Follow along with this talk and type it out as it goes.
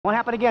Won't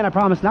happen again, I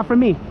promise. Not for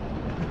me. What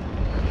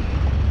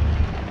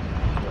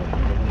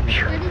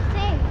did it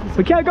say?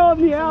 We can't go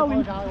in the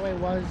alley. The alleyway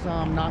was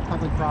not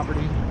public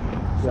property.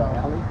 The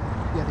alley?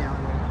 Yeah, the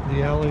alleyway.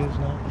 The alley is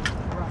not. So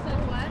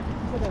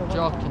what?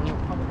 Joel, can you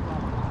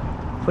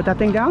Put that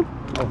thing down?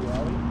 Oh.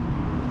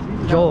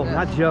 Joel,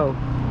 not Joe.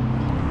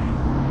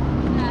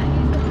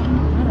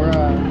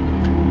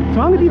 What's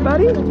wrong with you,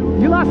 buddy?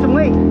 You lost some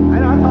weight. I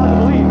know, that's hard to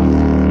believe.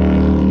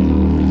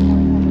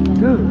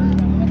 Dude.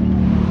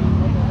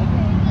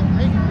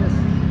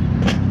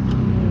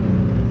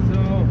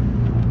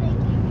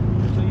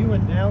 So you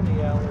went down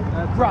the alley.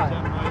 That's Right.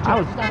 I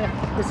was.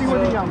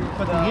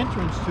 But the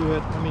entrance to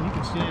it, I mean, you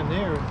can stand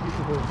there and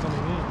people who are coming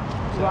in.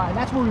 So, Right, and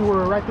that's where we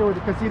were, right there,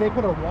 because see, they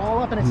put a wall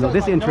up and it No, says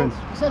this like, entrance.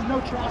 it says no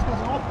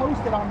trespassing, all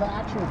posted on the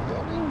actual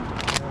building,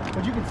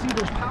 but you can see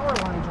there's power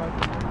lines right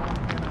there.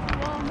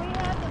 Well, we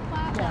have the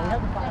plat Yeah, we have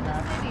the plat from the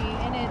map. city,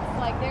 and it's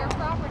like their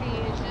property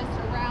is just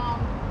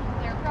around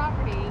their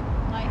property.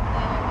 Like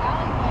the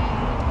alleyway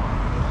is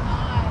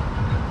not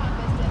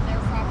encompassed in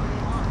their property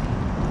line.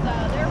 So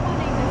they're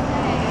wanting to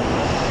say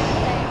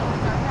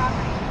it's our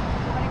property.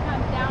 But when it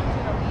comes down to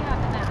it, we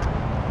have the map.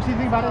 See, the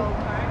thing about it,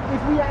 if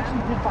we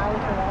actually did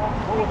violate the law,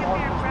 what would law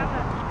enforcement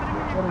do?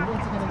 What an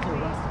incident into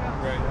arrest.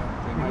 right.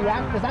 We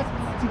act, because that's,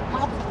 see,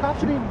 cops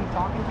shouldn't even be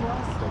talking to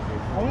us.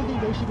 Only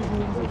thing they should be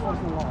doing is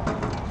enforcing the law.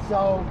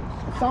 So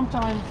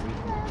sometimes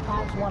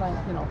cops want to,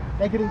 you know,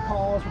 they get in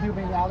calls for people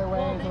being in the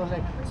alleyway.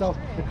 So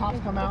the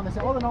cops come out and they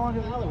say, oh, they're no longer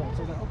in the alleyway.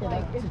 So it's like, okay,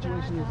 that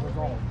situation is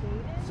resolved.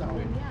 So,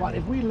 but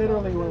if we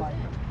literally were like,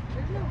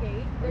 There's no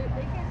gate. They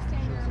can't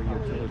stand there.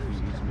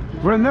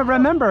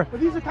 Remember, but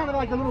these are kind of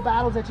like the little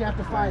battles that you have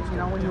to fight, you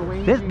know, when you're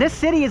waiting. this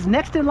city is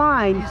next in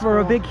line for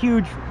a big,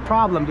 huge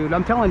problem, dude.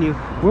 I'm telling you,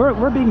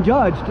 we're being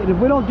judged, and if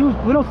we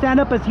don't stand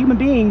up as human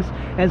beings,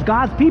 as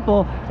God's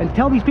people, and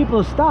tell these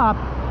people to stop,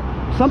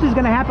 something's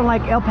gonna happen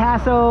like El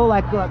Paso,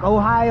 like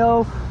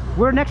Ohio.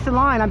 We're next in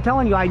line. I'm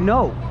telling you, I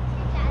know.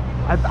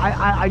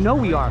 I know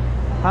we are,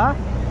 huh?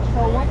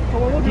 So what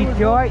we'll do is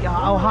Detroit,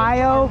 we'll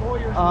Ohio,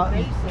 lawyers and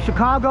they say-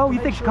 Chicago. You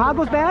think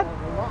Chicago's bad?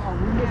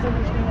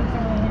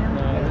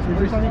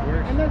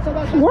 And then so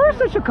that's just- Worse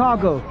than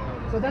Chicago.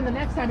 So then the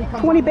next time he comes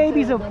 20 on, we'll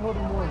babies say, of- "They're a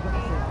little more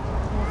aggressive."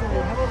 We'll say, "We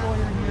have a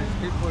lawyer here."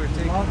 People are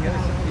taking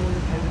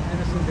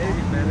innocent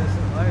babies, man,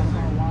 innocent lives.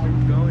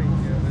 They're going.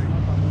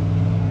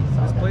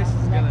 This place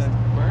is gonna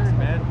burn,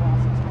 man.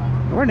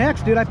 We're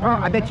next, dude. I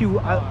bet you.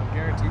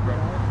 Guarantee, bro.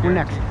 We're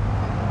next.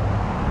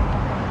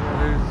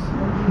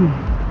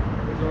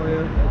 There's only a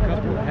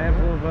couple,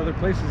 handful of other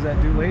places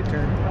that do late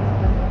turn.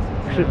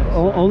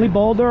 Only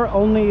Boulder,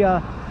 only.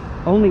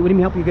 What do you mean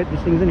help you get these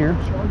things in here?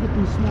 So I'll get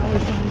these smaller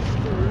signs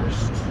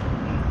first.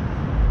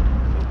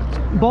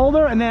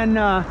 Boulder, and then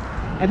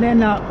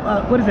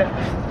what is it?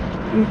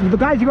 The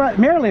guys you got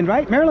Maryland,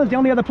 right? Maryland's the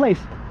only other place.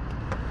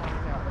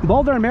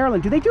 Boulder and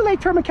Maryland. Do they do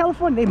late term in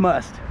California? They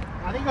must.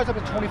 I think it goes up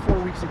to 24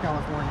 weeks in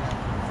California.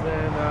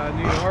 Then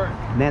New York,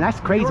 Man, that's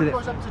crazy. New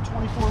York goes up to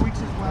 24 weeks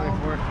as well.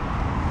 24.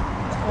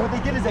 And what they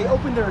did is they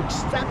opened their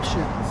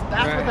exceptions.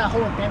 That's what Right. that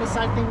whole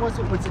infanticide thing was.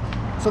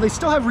 So they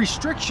still have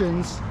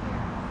restrictions.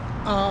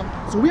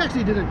 So we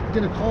actually did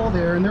a call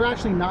there, and they're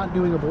actually not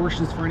doing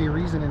abortions for any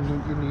reason in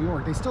New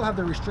York. They still have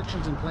their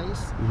restrictions in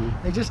place.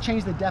 They just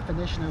changed the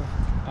definition of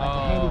like a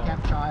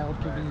handicapped child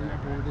can be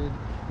aborted.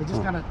 They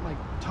just kind of like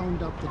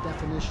toned up the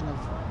definition of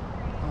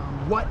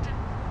what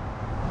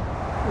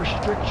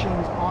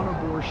restrictions on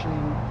abortion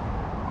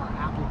are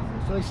applicable.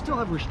 So they still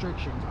have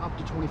restrictions up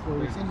to 24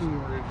 weeks in New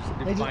York.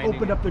 They just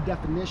opened up their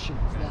definitions.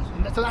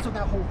 So that's what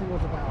that whole thing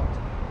was about.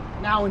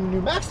 Now in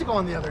New Mexico,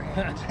 on the other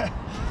hand,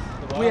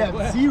 we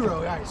have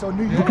zero. Right? So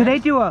New York. Can they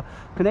do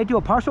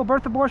a partial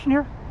birth abortion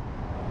here?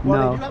 Well,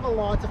 No. they do have a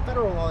law. It's a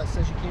federal law that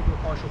says you can't do a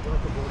partial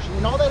birth abortion,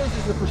 and all that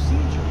is a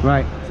procedure.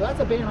 Right. So that's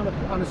a ban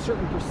on a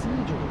certain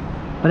procedure.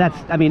 But that's,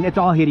 I mean, it's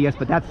all hideous,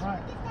 but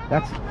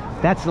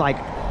that's like,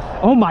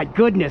 oh my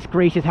goodness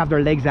gracious, have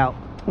their legs out.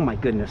 Oh my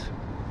goodness.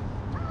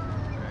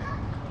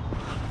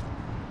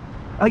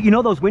 You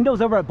know those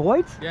windows over at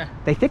Boyd's? Yeah.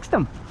 They fixed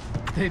them.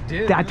 They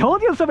did. I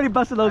told you somebody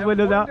busted those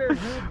windows out.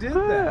 Who did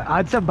that?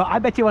 I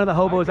bet you one of the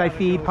hobos I gotta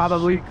feed go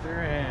probably. Shake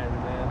their hand,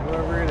 man.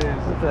 Whoever it is.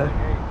 It's a- like,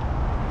 hey.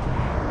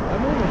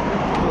 I'm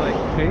almost to like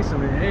pay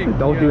somebody. Hey,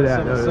 Don't you do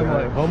got that. Some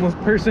like homeless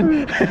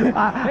person.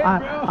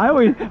 I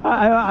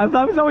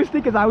was always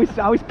thinking, I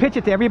always pitch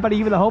it to everybody,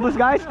 even the homeless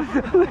guys.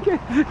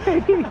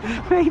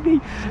 maybe,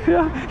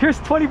 yeah, here's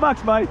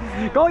 $20, buddy.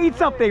 Go eat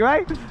something,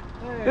 right?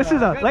 This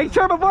is a late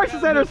term abortion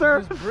center,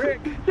 sir.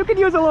 You can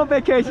use a little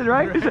vacation,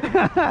 right?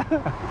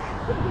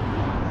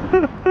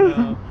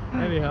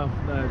 Anyhow,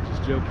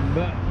 just joking,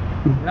 but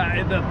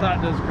the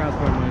thought does cross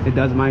my mind. It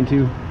does mine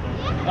too.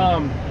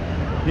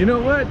 You know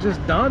what?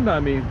 Just dawned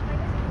on me. Which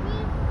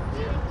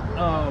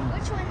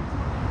one?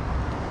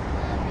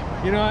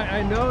 You know,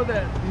 I know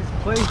that these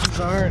places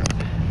aren't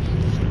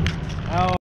out